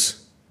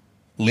was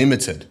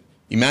limited.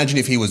 Imagine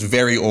if he was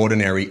very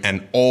ordinary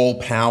and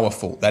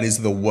all-powerful. That is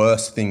the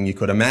worst thing you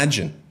could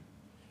imagine.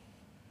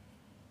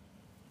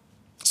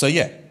 So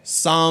yeah,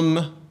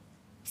 some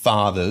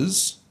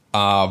fathers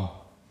are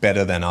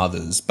better than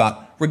others,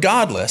 but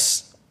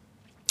regardless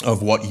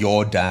of what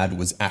your dad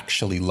was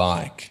actually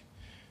like,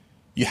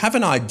 you have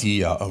an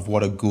idea of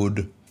what a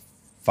good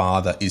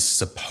father is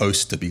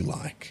supposed to be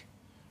like,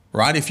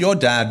 right? If your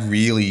dad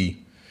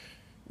really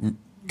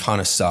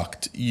kind of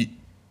sucked,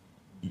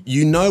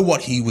 you know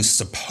what he was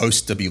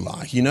supposed to be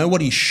like. You know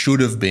what he should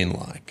have been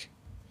like.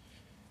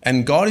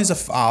 And God is a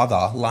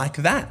father like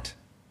that.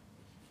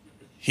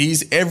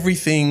 He's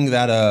everything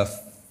that a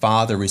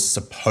father is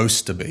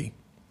supposed to be.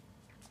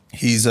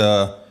 He's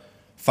a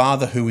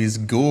father who is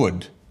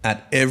good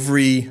at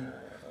every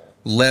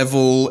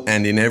level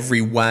and in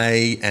every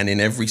way and in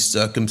every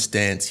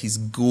circumstance. He's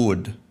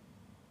good.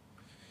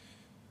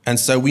 And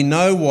so we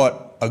know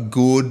what a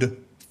good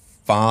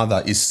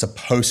father is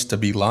supposed to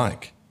be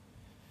like.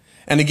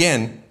 And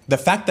again, the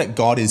fact that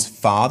God is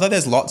Father,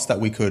 there's lots that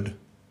we could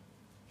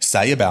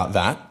say about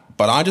that,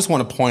 but I just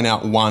want to point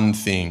out one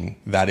thing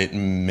that it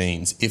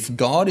means. If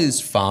God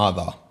is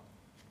Father,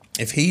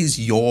 if he is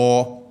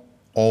your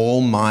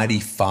almighty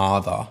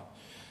Father,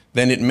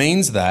 then it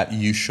means that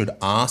you should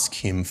ask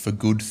him for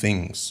good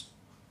things.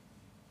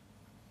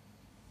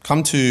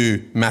 Come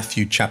to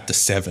Matthew chapter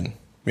 7.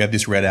 We had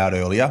this read out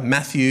earlier.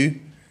 Matthew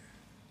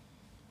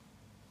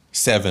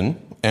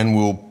 7, and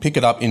we'll pick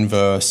it up in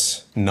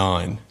verse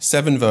 9.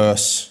 7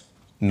 verse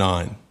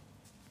 9.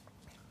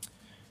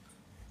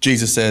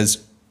 Jesus says,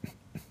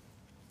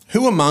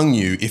 "Who among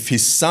you, if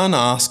his son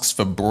asks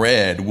for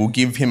bread, will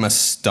give him a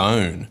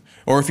stone?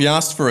 Or if he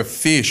asks for a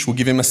fish, will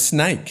give him a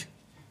snake?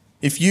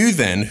 If you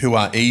then, who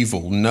are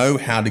evil, know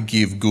how to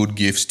give good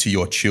gifts to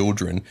your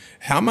children,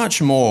 how much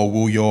more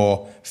will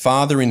your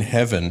Father in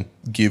heaven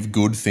give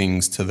good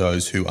things to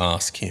those who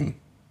ask him?"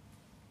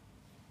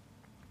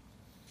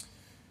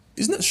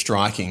 Isn't it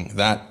striking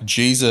that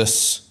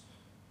Jesus'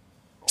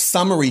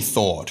 summary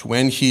thought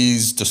when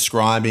he's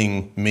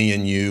describing me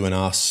and you and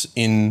us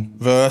in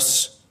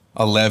verse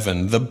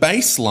 11, the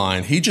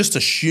baseline, he just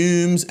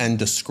assumes and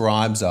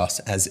describes us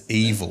as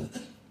evil.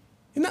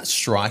 Isn't that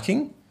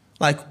striking?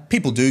 Like,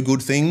 people do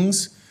good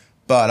things,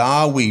 but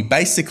are we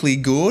basically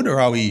good or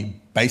are we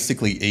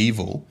basically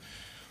evil?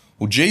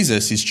 Well,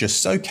 Jesus is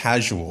just so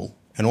casual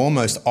and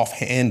almost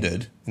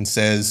offhanded and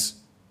says,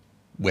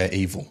 we're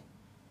evil.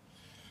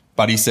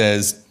 But he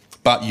says,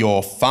 but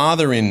your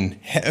Father in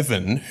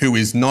heaven, who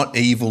is not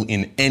evil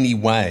in any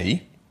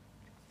way,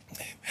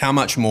 how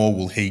much more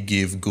will he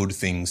give good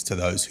things to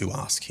those who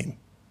ask him?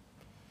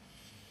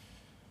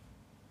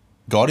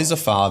 God is a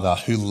father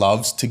who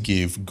loves to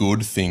give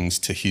good things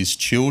to his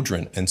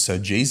children. And so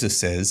Jesus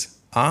says,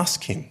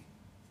 ask him.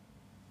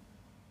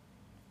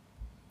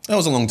 That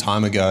was a long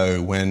time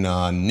ago when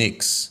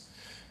Nix,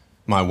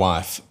 my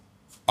wife,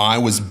 I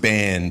was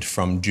banned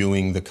from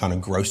doing the kind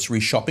of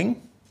grocery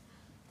shopping.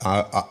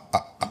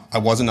 I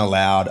wasn't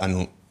allowed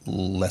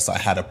unless I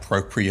had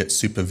appropriate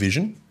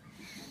supervision,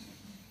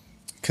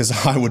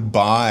 because I would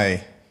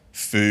buy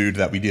food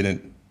that we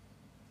didn't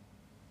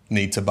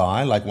need to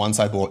buy. Like once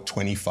I bought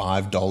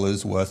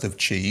 $25 worth of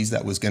cheese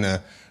that was going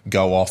to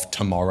go off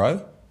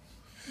tomorrow.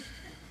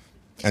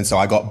 And so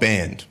I got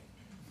banned.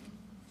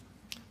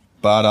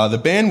 But the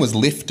ban was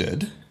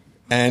lifted.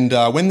 And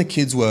when the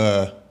kids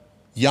were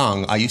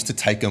young, I used to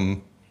take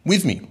them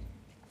with me.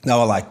 They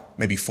were like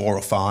maybe 4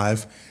 or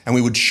 5, and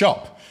we would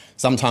shop.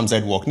 Sometimes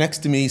they'd walk next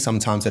to me,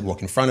 sometimes they'd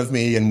walk in front of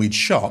me, and we'd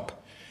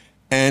shop.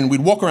 And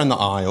we'd walk around the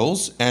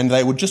aisles, and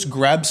they would just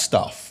grab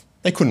stuff.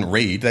 They couldn't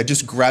read, they'd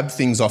just grab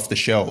things off the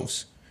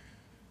shelves.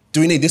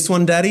 Do we need this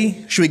one,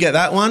 Daddy? Should we get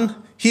that one?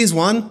 Here's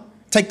one,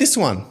 take this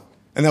one.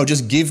 And they'll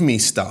just give me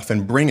stuff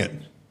and bring it.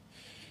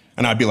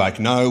 And I'd be like,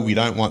 no, we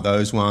don't want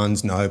those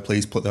ones. No,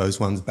 please put those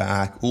ones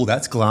back. Oh,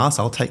 that's glass.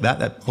 I'll take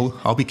that.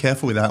 I'll be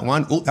careful with that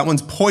one. Oh, that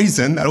one's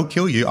poison. That'll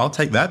kill you. I'll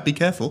take that. Be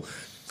careful.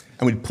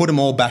 And we'd put them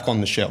all back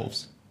on the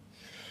shelves.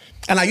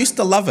 And I used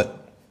to love it.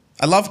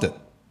 I loved it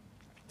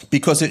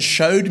because it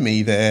showed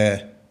me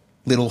their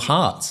little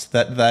hearts,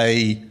 that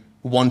they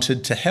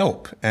wanted to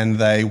help and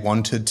they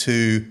wanted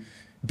to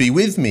be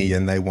with me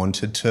and they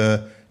wanted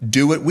to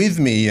do it with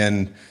me.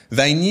 And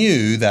they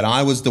knew that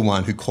I was the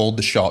one who called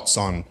the shots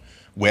on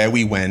where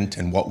we went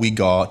and what we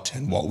got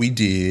and what we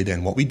did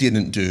and what we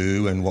didn't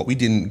do and what we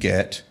didn't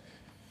get.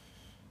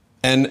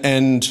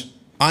 And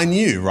I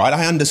knew, right?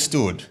 I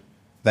understood.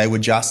 They were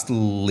just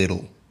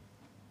little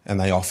and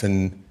they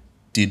often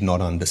did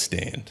not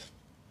understand.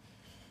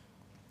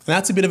 And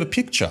that's a bit of a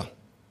picture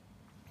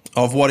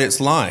of what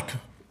it's like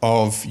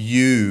of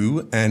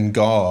you and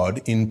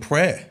God in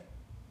prayer.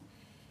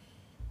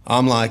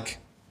 I'm like,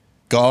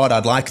 God,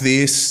 I'd like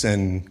this,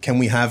 and can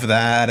we have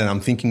that? And I'm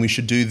thinking we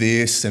should do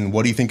this, and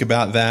what do you think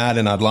about that?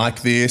 And I'd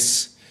like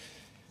this.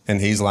 And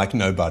he's like,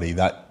 no, buddy,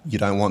 that you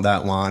don't want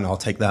that one. I'll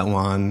take that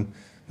one.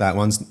 That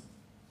one's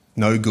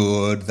no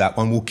good. That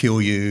one will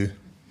kill you.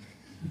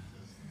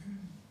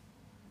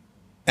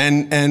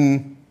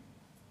 And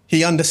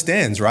he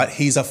understands, right?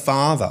 He's a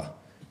father,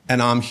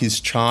 and I'm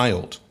his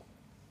child.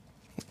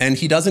 And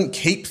he doesn't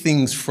keep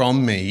things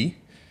from me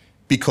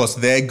because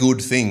they're good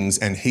things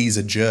and he's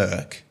a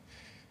jerk.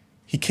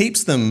 He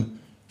keeps them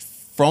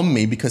from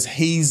me because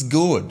he's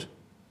good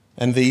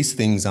and these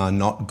things are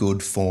not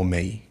good for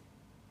me.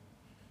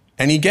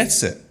 And he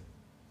gets it.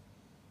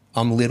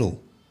 I'm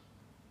little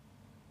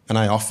and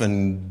I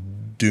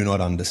often do not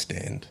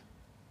understand.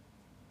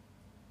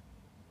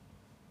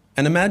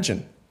 And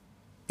imagine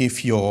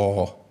if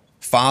your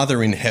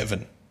Father in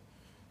heaven,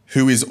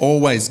 who is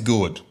always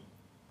good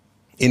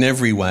in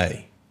every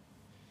way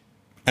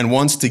and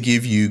wants to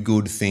give you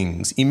good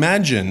things,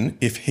 imagine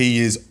if he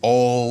is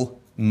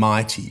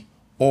almighty,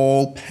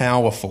 all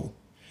powerful,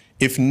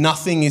 if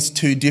nothing is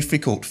too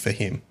difficult for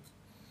him.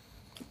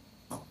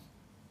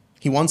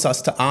 He wants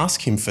us to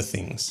ask him for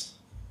things.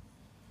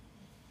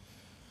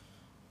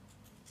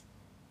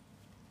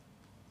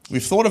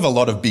 We've thought of a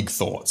lot of big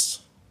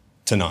thoughts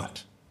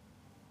tonight.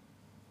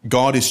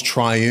 God is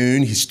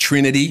triune, his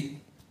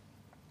Trinity,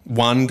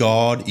 one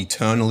God,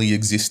 eternally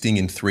existing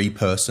in three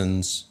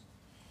persons,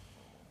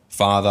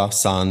 Father,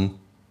 Son,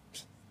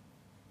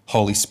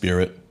 Holy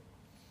Spirit.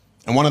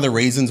 And one of the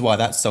reasons why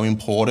that's so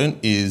important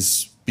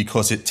is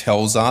because it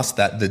tells us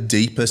that the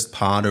deepest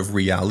part of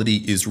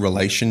reality is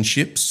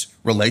relationships.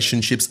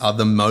 Relationships are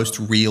the most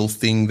real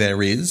thing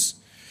there is.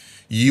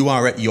 You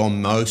are at your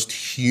most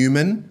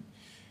human.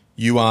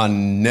 You are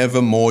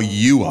never more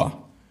youer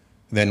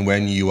than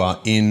when you are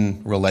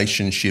in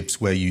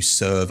relationships where you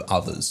serve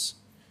others.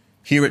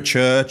 Here at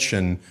church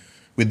and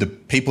with the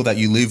people that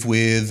you live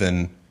with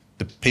and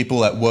the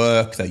people at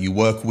work that you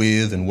work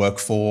with and work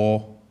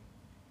for.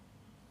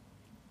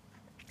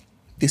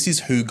 This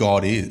is who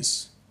God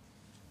is.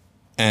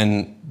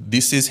 And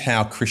this is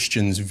how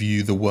Christians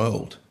view the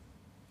world.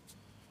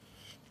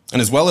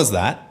 And as well as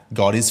that,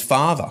 God is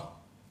Father.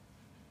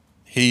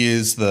 He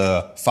is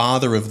the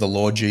Father of the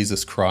Lord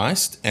Jesus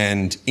Christ,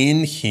 and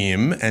in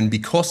him and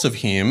because of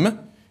him,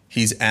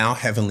 he's our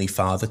Heavenly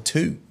Father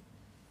too.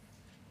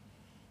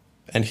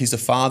 And he's a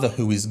Father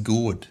who is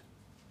good,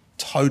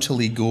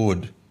 totally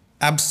good,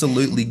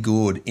 absolutely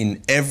good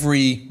in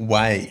every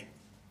way,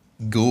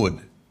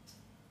 good.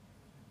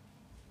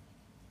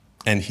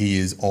 And he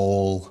is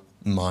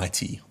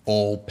almighty,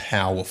 all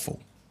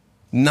powerful.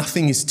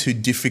 Nothing is too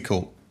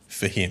difficult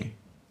for him.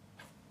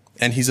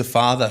 And he's a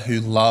Father who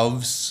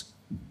loves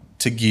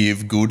to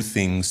give good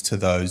things to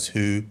those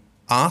who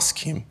ask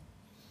him.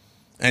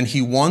 And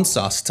he wants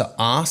us to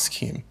ask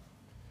him.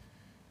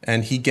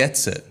 And he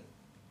gets it.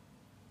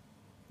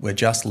 We're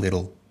just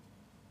little.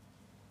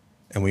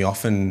 And we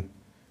often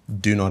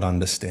do not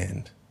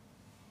understand.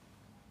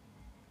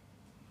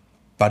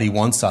 But he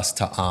wants us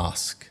to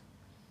ask.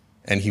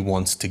 And he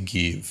wants to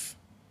give.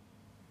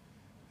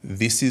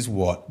 This is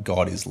what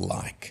God is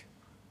like.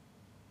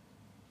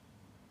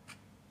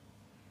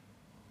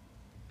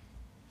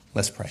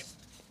 Let's pray.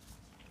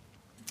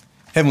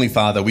 Heavenly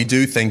Father, we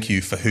do thank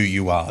you for who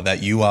you are,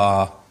 that you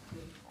are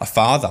a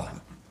father,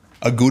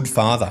 a good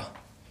father.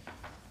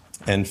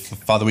 And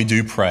Father, we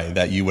do pray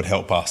that you would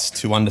help us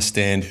to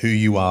understand who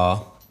you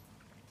are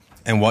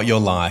and what you're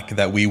like,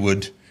 that we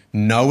would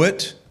know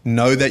it,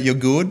 know that you're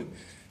good,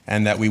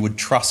 and that we would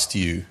trust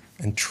you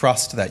and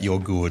trust that you're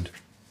good.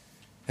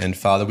 And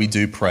Father, we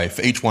do pray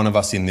for each one of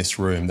us in this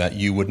room that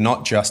you would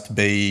not just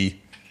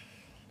be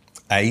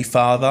a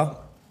father,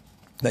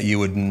 that you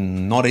would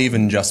not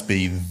even just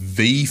be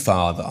the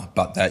Father,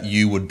 but that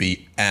you would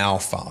be our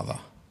Father.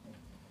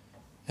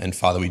 And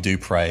Father, we do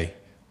pray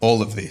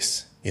all of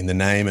this in the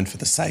name and for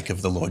the sake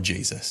of the Lord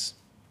Jesus.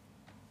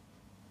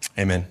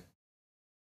 Amen.